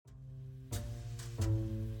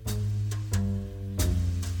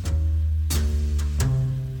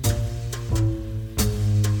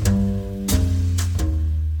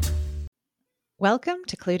Welcome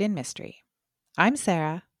to Clued in Mystery. I'm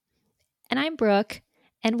Sarah. And I'm Brooke,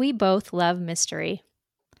 and we both love mystery.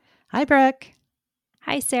 Hi, Brooke.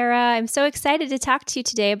 Hi, Sarah. I'm so excited to talk to you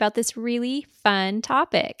today about this really fun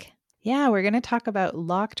topic. Yeah, we're going to talk about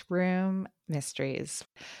locked room mysteries.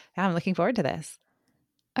 Yeah, I'm looking forward to this.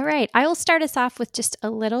 All right, I will start us off with just a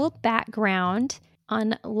little background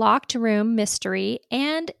on locked room mystery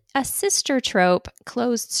and a sister trope,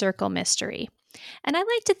 closed circle mystery. And I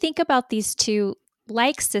like to think about these two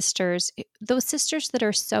like sisters, those sisters that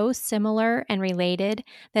are so similar and related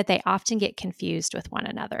that they often get confused with one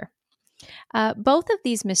another. Both of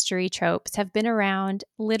these mystery tropes have been around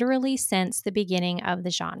literally since the beginning of the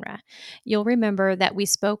genre. You'll remember that we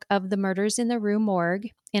spoke of the murders in the Rue Morgue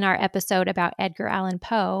in our episode about Edgar Allan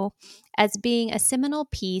Poe as being a seminal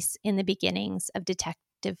piece in the beginnings of detective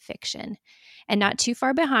fiction. And not too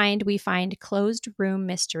far behind, we find closed room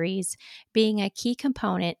mysteries being a key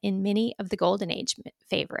component in many of the Golden Age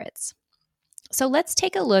favorites. So let's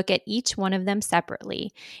take a look at each one of them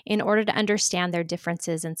separately in order to understand their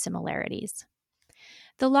differences and similarities.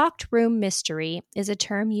 The locked room mystery is a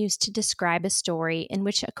term used to describe a story in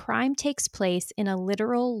which a crime takes place in a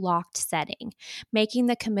literal locked setting, making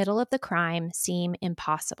the committal of the crime seem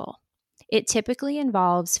impossible. It typically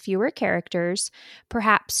involves fewer characters,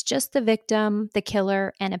 perhaps just the victim, the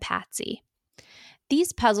killer, and a patsy.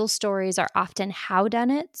 These puzzle stories are often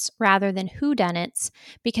howdunnits rather than whodunits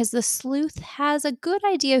because the sleuth has a good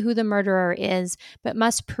idea who the murderer is, but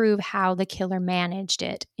must prove how the killer managed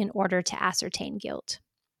it in order to ascertain guilt.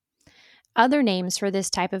 Other names for this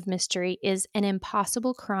type of mystery is an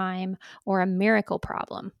impossible crime or a miracle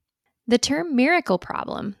problem. The term miracle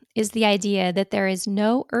problem is the idea that there is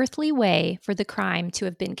no earthly way for the crime to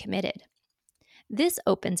have been committed. This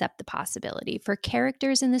opens up the possibility for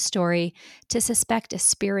characters in the story to suspect a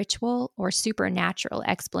spiritual or supernatural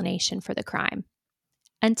explanation for the crime,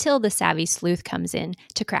 until the savvy sleuth comes in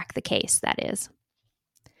to crack the case, that is.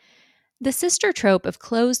 The sister trope of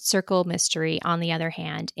closed circle mystery, on the other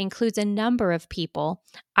hand, includes a number of people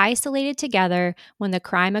isolated together when the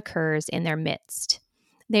crime occurs in their midst.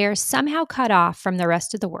 They are somehow cut off from the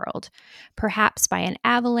rest of the world, perhaps by an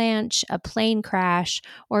avalanche, a plane crash,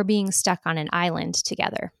 or being stuck on an island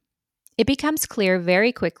together. It becomes clear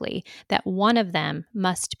very quickly that one of them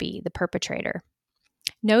must be the perpetrator.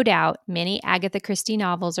 No doubt, many Agatha Christie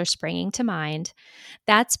novels are springing to mind.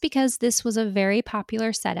 That's because this was a very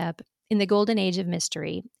popular setup in the golden age of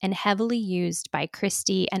mystery and heavily used by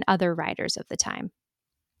Christie and other writers of the time.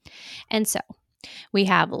 And so, we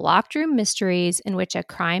have locked room mysteries in which a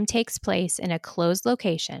crime takes place in a closed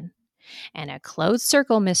location, and a closed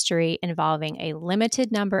circle mystery involving a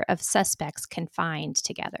limited number of suspects confined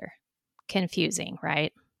together. Confusing,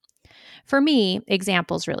 right? For me,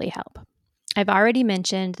 examples really help. I've already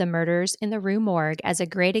mentioned the murders in the Rue Morgue as a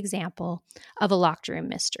great example of a locked room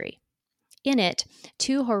mystery. In it,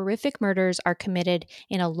 two horrific murders are committed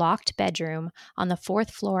in a locked bedroom on the fourth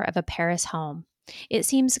floor of a Paris home. It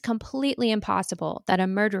seems completely impossible that a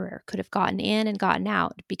murderer could have gotten in and gotten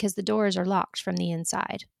out because the doors are locked from the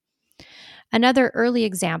inside. Another early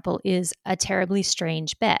example is A Terribly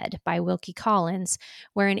Strange Bed by Wilkie Collins,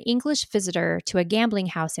 where an English visitor to a gambling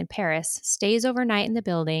house in Paris stays overnight in the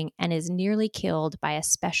building and is nearly killed by a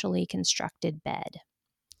specially constructed bed.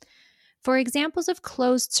 For examples of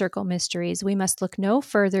closed circle mysteries, we must look no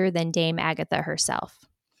further than Dame Agatha herself.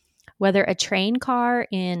 Whether a train car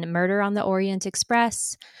in Murder on the Orient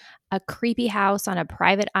Express, a creepy house on a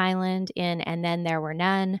private island in And Then There Were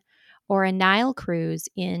None, or a Nile cruise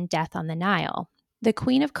in Death on the Nile, the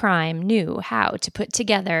Queen of Crime knew how to put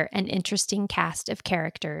together an interesting cast of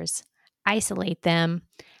characters, isolate them,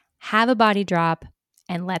 have a body drop,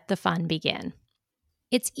 and let the fun begin.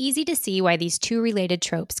 It's easy to see why these two related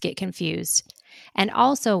tropes get confused, and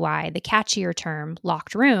also why the catchier term,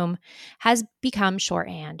 locked room, has become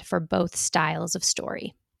shorthand for both styles of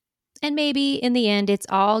story. And maybe in the end, it's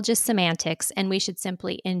all just semantics and we should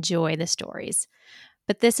simply enjoy the stories.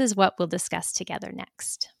 But this is what we'll discuss together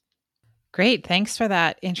next. Great. Thanks for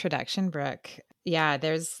that introduction, Brooke. Yeah,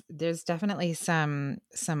 there's definitely some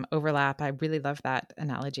overlap. I really love that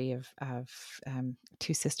analogy of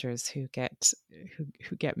two sisters who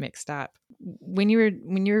get mixed up. When you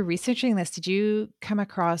were researching this, did you come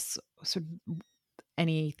across sort of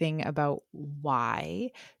anything about why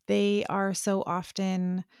they are so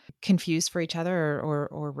often confused for each other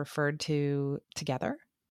or referred to together?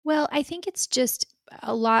 Well, I think it's just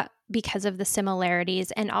a lot because of the similarities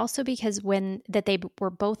and also because they were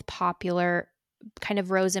both popular, kind of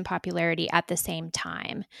rose in popularity at the same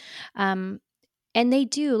time. Um, and they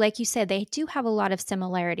do, like you said, they do have a lot of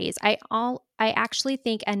similarities. I actually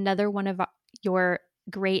think another one of your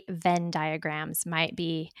great Venn diagrams might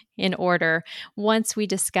be in order once we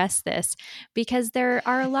discuss this, because there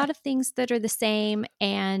are a lot of things that are the same.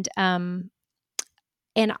 And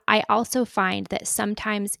I also find that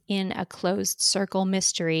sometimes in a closed circle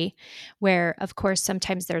mystery, where of course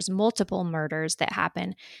sometimes there's multiple murders that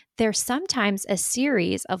happen, there's sometimes a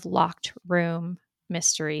series of locked room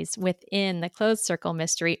mysteries within the closed circle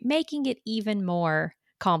mystery, making it even more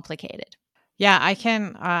complicated. Yeah, I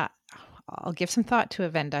can I'll give some thought to a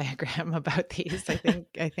Venn diagram about these.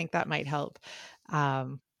 I think that might help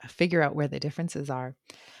figure out where the differences are.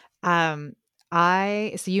 Um,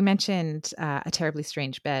 so you mentioned A Terribly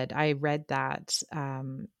Strange Bed. I read that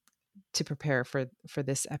to prepare for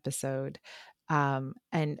this episode,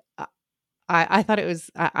 and I thought it was.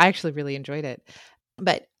 I actually really enjoyed it,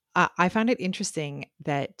 but I found it interesting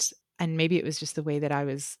that, and maybe it was just the way that I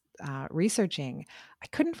was researching. I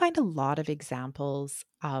couldn't find a lot of examples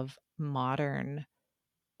of modern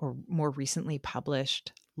or more recently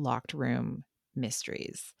published locked room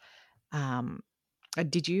mysteries. Um,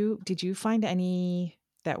 did you find any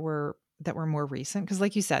that were more recent? Because,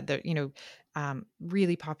 like you said, that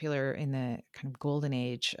really popular in the kind of golden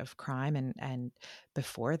age of crime and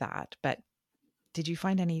before that. But did you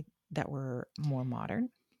find any that were more modern?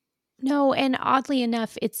 No, and oddly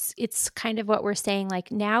enough, it's kind of what we're saying.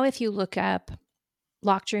 Like now, if you look up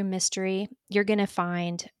locked room mystery, you're going to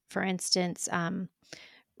find, for instance,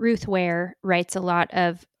 Ruth Ware writes a lot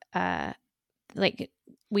of like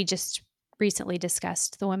we just recently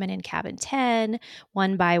discussed The Woman in Cabin 10.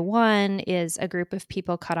 One by One is a group of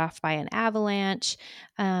people cut off by an avalanche.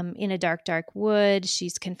 In a dark, dark wood,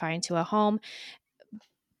 she's confined to a home.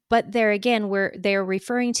 But there again, they're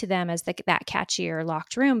referring to them as that catchier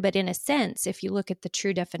locked room. But in a sense, if you look at the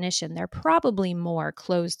true definition, they're probably more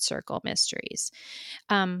closed circle mysteries.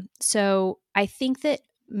 So I think that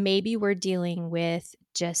maybe we're dealing with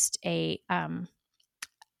just an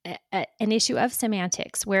issue of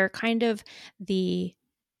semantics, where kind of the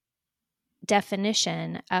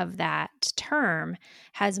definition of that term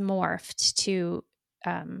has morphed to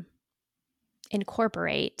um,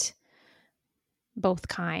 incorporate both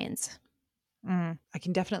kinds. I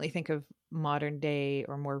can definitely think of modern day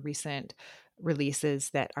or more recent releases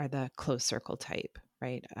that are the closed circle type,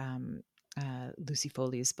 right? Lucy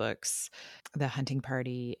Foley's books, The Hunting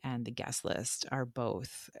Party and The Guest List, are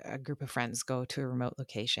both a group of friends go to a remote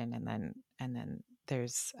location, and then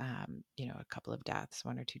there's a couple of deaths,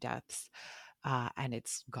 one or two deaths, and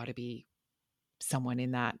it's got to be someone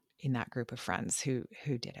in that group of friends who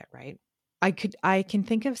did it, right? I can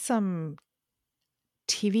think of some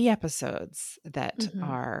TV episodes that Mm-hmm.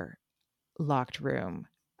 are locked room.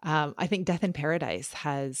 I think Death in Paradise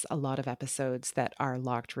has a lot of episodes that are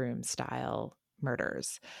locked room style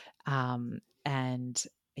murders. And,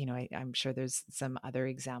 I'm sure there's some other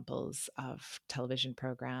examples of television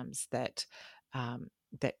programs that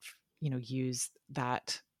use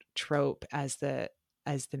that trope as the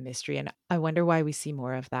mystery. And I wonder why we see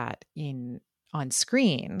more of that in on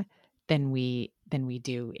screen than we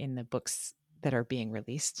do in the books that are being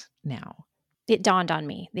released now. It dawned on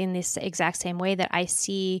me in this exact same way that I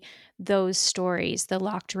see those stories, the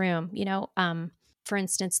locked room, for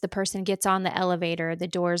instance, the person gets on the elevator, the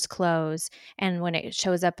doors close, and when it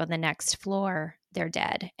shows up on the next floor, they're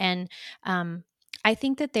dead. And I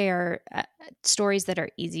think that they are stories that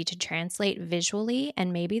are easy to translate visually,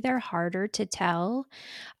 and maybe they're harder to tell.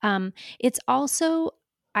 It's also,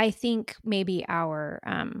 I think, maybe our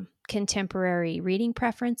contemporary reading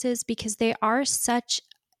preferences, because they are such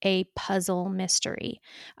a puzzle mystery.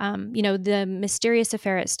 The Mysterious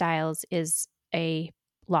Affair at Styles is a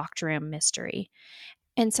locked room mystery.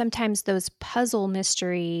 And sometimes those puzzle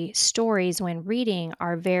mystery stories, when reading,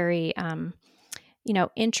 are very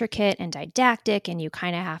intricate and didactic, and you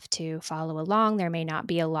kind of have to follow along. There may not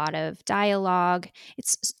be a lot of dialogue.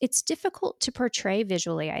 It's difficult to portray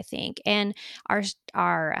visually, I think, and our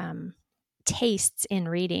tastes in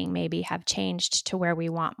reading maybe have changed to where we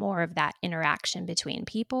want more of that interaction between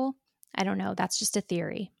people. I don't know. That's just a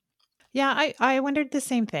theory. Yeah, I wondered the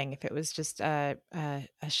same thing, if it was just a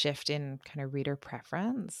shift in kind of reader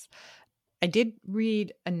preference. I did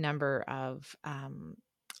read a number of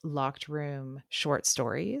locked room short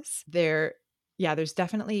stories. There's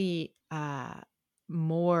definitely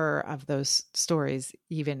more of those stories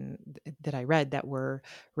even that I read that were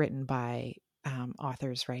written by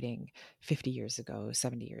authors writing 50 years ago,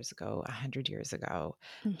 70 years ago, 100 years ago.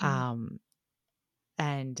 Hmm. Um,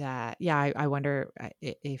 and yeah, I wonder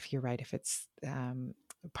if you're right, if it's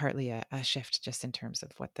partly a shift just in terms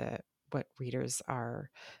of what readers are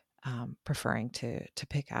preferring to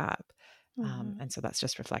pick up. And so that's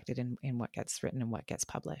just reflected in what gets written and what gets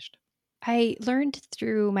published. I learned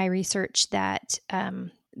through my research that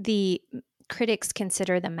the critics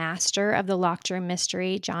consider the master of the locked room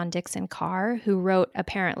mystery John Dickson Carr, who wrote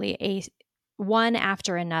apparently a one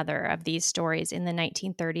after another of these stories in the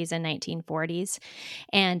 1930s and 1940s.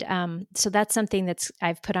 And so that's something that's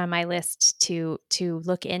I've put on my list to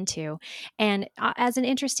look into. And as an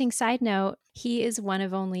interesting side note, he is one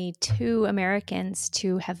of only 2 Americans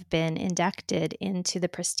to have been inducted into the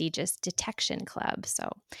prestigious Detection Club. So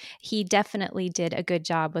he definitely did a good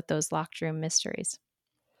job with those locked room mysteries.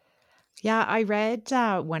 Yeah, I read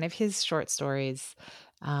one of his short stories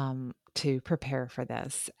to prepare for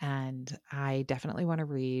this, and I definitely want to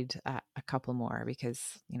read a couple more because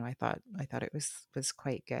I thought it was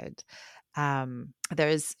quite good.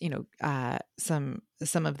 There's some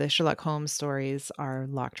of the Sherlock Holmes stories are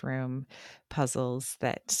locked room puzzles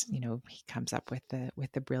that he comes up with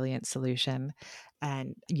the brilliant solution.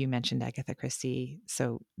 And you mentioned Agatha Christie,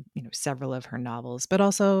 so several of her novels, but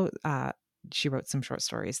also she wrote some short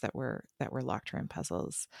stories that were locked room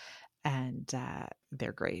puzzles, and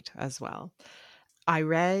they're great as well. I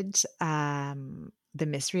read The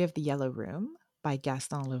Mystery of the Yellow Room by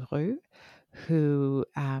Gaston Leroux, who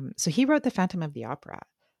so he wrote The Phantom of the Opera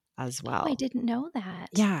as Oh, I well. didn't know that.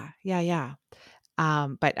 Yeah.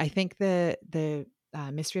 But I think the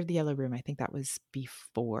Mystery of the Yellow Room, I think that was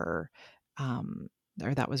before,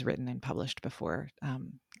 or that was written and published before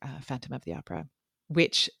Phantom of the Opera,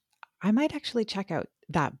 which I might actually check out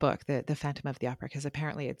that book, the Phantom of the Opera, because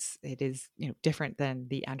apparently it is different than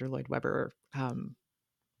the Andrew Lloyd Webber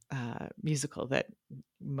musical that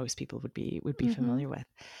most people would be familiar with.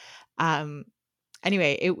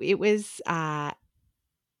 Anyway, it was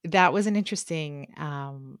that was an interesting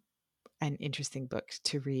book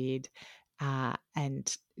to read,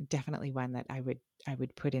 and definitely one that I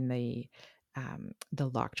would put in the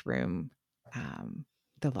locked room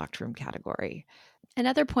category.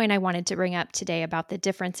 Another point I wanted to bring up today about the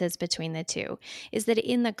differences between the two is that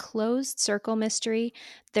in the closed circle mystery,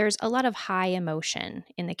 there's a lot of high emotion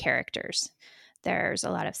in the characters. There's a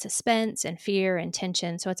lot of suspense and fear and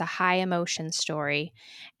tension, so it's a high emotion story.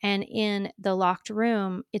 And in the locked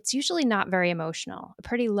room, it's usually not very emotional, a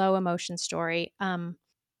pretty low emotion story.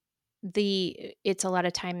 It's a lot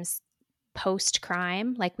of times post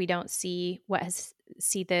crime, like we don't see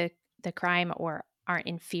the crime or aren't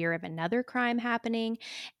in fear of another crime happening,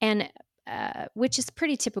 and which is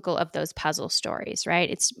pretty typical of those puzzle stories, right?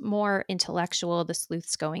 It's more intellectual. The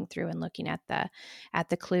sleuth's going through and looking at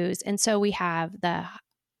the clues, and so we have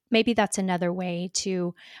maybe that's another way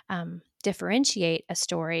to differentiate a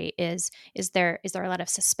story. Is there a lot of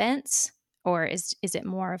suspense, or is it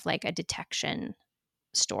more of like a detection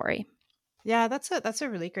story? Yeah, that's a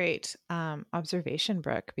really great observation,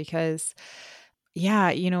 Brooke, because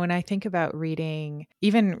yeah, when I think about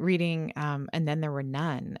even reading, And Then There Were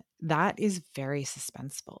None, that is very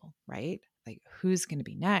suspenseful, right? Like, who's going to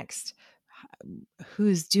be next?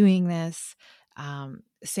 Who's doing this?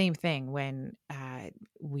 Same thing when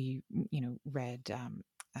we, read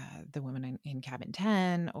The Woman in Cabin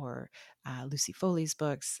 10 or Lucy Foley's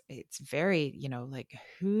books. It's very, like,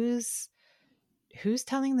 who's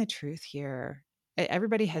telling the truth here?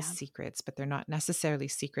 Everybody has Yeah. secrets, but they're not necessarily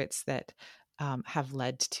secrets that have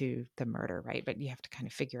led to the murder, right? But you have to kind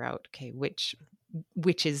of figure out, okay, which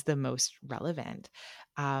is the most relevant.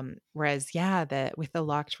 Whereas, yeah, with the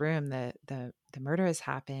locked room, the murder has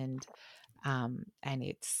happened, and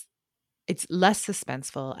it's less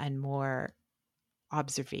suspenseful and more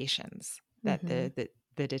observations that Mm-hmm.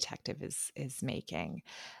 the detective is making.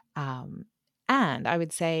 Um, and I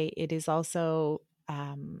would say it is also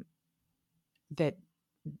that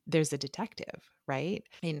there's a detective, right?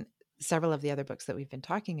 In several of the other books that we've been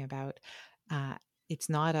talking about, uh, it's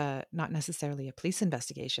not necessarily a police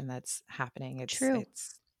investigation that's happening. True.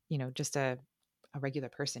 It's just a regular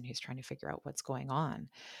person who's trying to figure out what's going on.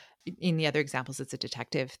 In the other examples, it's a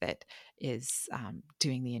detective that is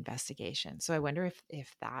doing the investigation. So I wonder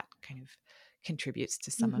if that kind of contributes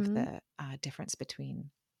to some of Mm-hmm. the difference between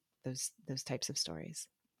those types of stories.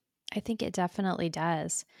 I think it definitely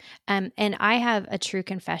does. And I have a true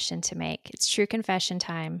confession to make. It's true confession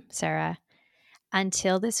time, Sarah.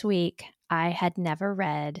 Until this week, I had never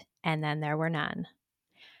read And Then There Were None.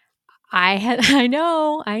 I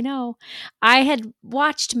know. I had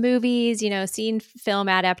watched movies, seen film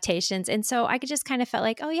adaptations. And so I could just kind of felt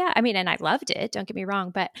like, oh, yeah. I mean, and I loved it. Don't get me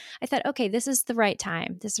wrong. But I thought, okay, this is the right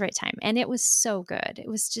time. This is the right time. And it was so good. It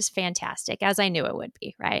was just fantastic, as I knew it would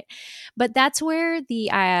be. Right. But that's where the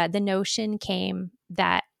notion came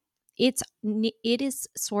that it is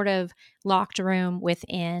sort of locked room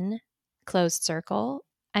within Closed Circle.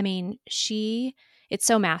 I mean, it's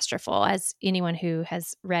so masterful, as anyone who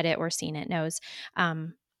has read it or seen it knows.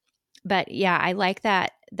 Um, but yeah, I like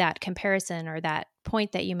that comparison, or that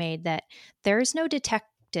point that you made, that there's no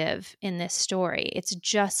detective in this story. It's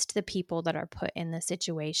just the people that are put in the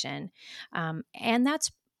situation. And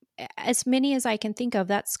that's, as many as I can think of,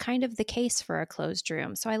 that's kind of the case for a closed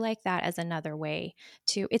room. So I like that as another way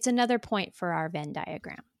to, it's another point for our Venn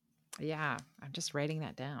diagram. Yeah, I'm just writing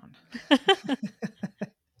that down.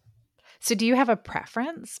 So do you have a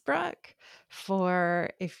preference, Brooke,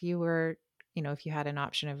 for if you were, if you had an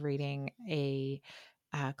option of reading a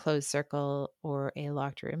closed circle or a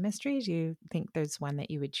locked room mystery? Do you think there's one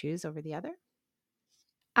that you would choose over the other?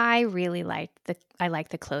 I like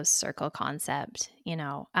the closed circle concept, you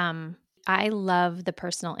know. I love the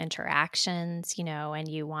personal interactions, you know, and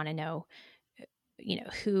you want to know,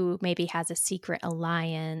 who maybe has a secret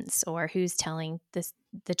alliance, or who's telling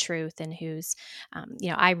the truth, and who's,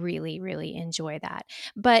 I really, really enjoy that.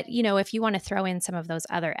 But, if you want to throw in some of those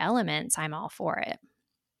other elements, I'm all for it.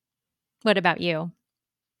 What about you?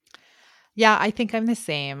 Yeah, I think I'm the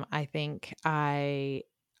same. I think I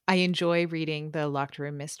enjoy reading the locked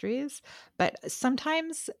room mysteries, but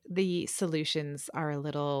sometimes the solutions are a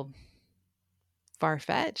little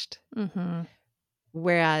far-fetched. Mm-hmm.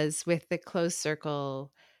 Whereas with the closed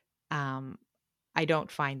circle, um, I don't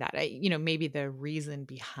find that. Maybe the reason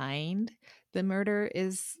behind the murder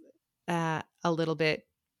is a little bit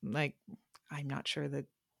like I'm not sure that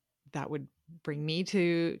that would bring me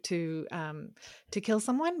to kill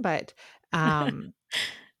someone, but um,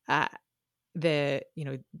 uh, the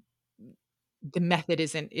the method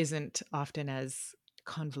isn't often as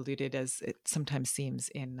convoluted as it sometimes seems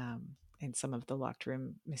in some of the locked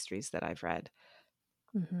room mysteries that I've read.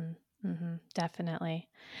 Mm-hmm. Mm-hmm. Definitely.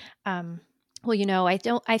 Um, well,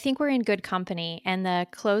 I think we're in good company. And the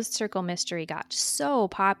closed circle mystery got so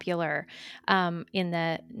popular in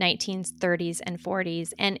the 1930s and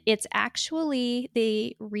 40s. And it's actually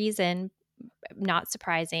the reason, not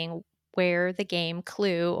surprising, where the game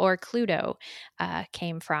Clue, or Cluedo,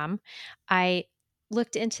 came from. I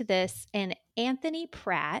looked into this, and Anthony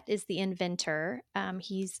Pratt is the inventor.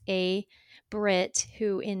 He's a Brit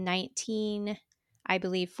who, in 19, I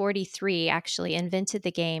believe 43, actually invented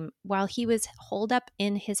the game while he was holed up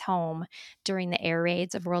in his home during the air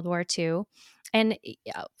raids of World War II. And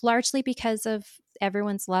largely because of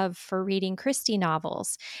everyone's love for reading Christie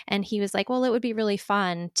novels. And he was like, well, it would be really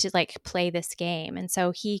fun to like play this game. And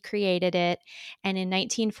so he created it. And in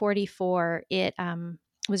 1944, it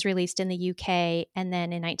was released in the UK. And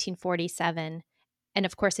then in 1947, and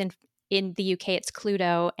of course, in the UK, it's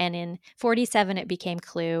Cluedo, and in 47, it became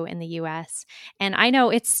Clue in the US. And I know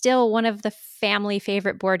it's still one of the family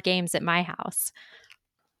favorite board games at my house.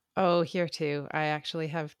 Oh, here too. I actually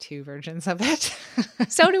have two versions of it.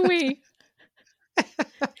 So do we.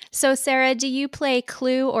 So, Sarah, do you play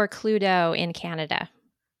Clue or Cluedo in Canada?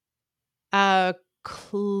 Uh,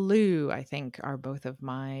 Clue, I think, are both of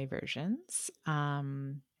my versions.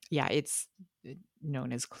 Yeah, it's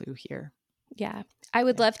known as Clue here. Yeah. I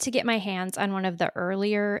would Yeah. love to get my hands on one of the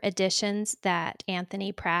earlier editions that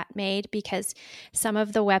Anthony Pratt made, because some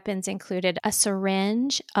of the weapons included a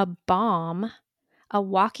syringe, a bomb, a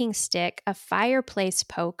walking stick, a fireplace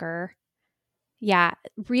poker. Yeah,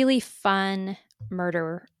 really fun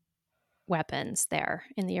murder weapons there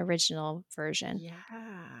in the original version.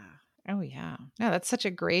 Yeah. Oh yeah. No, that's such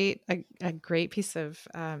a great piece of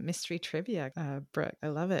mystery trivia, Brooke. I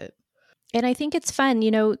love it. And I think it's fun,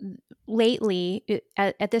 lately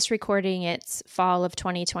at this recording, it's fall of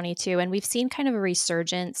 2022, and we've seen kind of a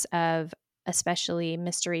resurgence of especially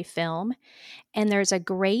mystery film. And there's a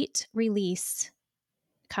great release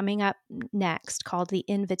coming up next called The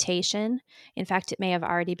Invitation. In fact, it may have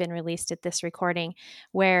already been released at this recording,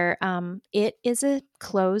 where it is a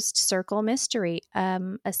closed circle mystery.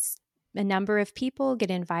 A number of people get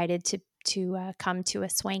invited to come to a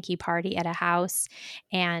swanky party at a house,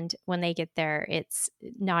 and when they get there, it's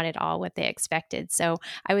not at all what they expected. So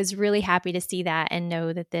I was really happy to see that and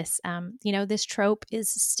know that this trope is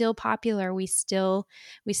still popular. We still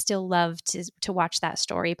love to watch that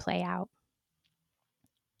story play out.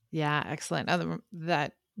 Yeah, excellent.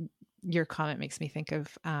 That your comment makes me think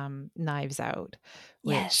of Knives Out,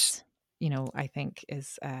 which Yes. I think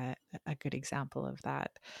is a good example of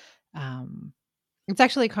that. Um, it's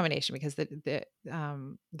actually a combination because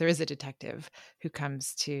there is a detective who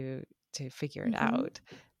comes to figure it Mm-hmm.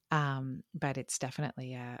 out, but it's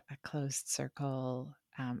definitely a closed circle.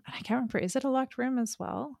 And I can't remember, is it a locked room as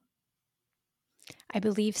well? I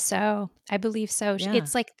believe so. I believe so. Yeah.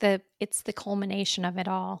 It's like it's the culmination of it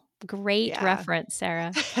all. Great Yeah. reference,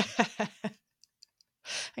 Sarah.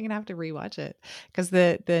 I'm gonna have to rewatch it because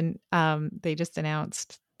they just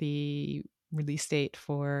announced the release date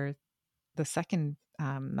for the second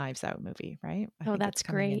Knives Out movie, right? I Oh, think it's that's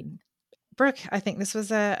coming great. in. Brooke, I think this was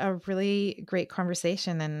a really great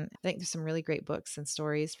conversation, and I think there's some really great books and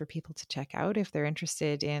stories for people to check out if they're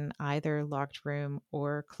interested in either Locked Room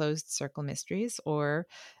or Closed Circle Mysteries, or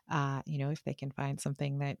if they can find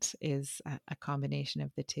something that is a combination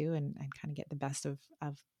of the two and kind of get the best of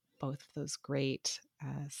both of those great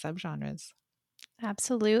subgenres.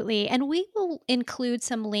 Absolutely. And we will include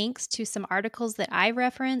some links to some articles that I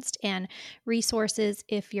referenced and resources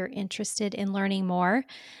if you're interested in learning more.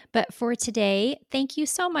 But for today, thank you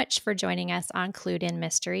so much for joining us on Clued in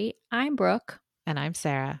Mystery. I'm Brooke. And I'm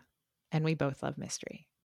Sarah, and we both love mystery.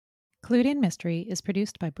 Clued in Mystery is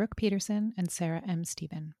produced by Brooke Peterson and Sarah M.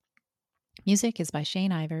 Stephen. Music is by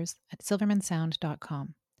Shane Ivers at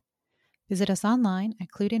silvermansound.com. Visit us online at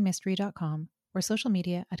cluedinmystery.com or social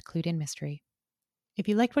media at Clued in Mystery. If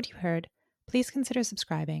you liked what you heard, please consider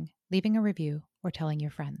subscribing, leaving a review, or telling your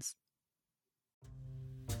friends.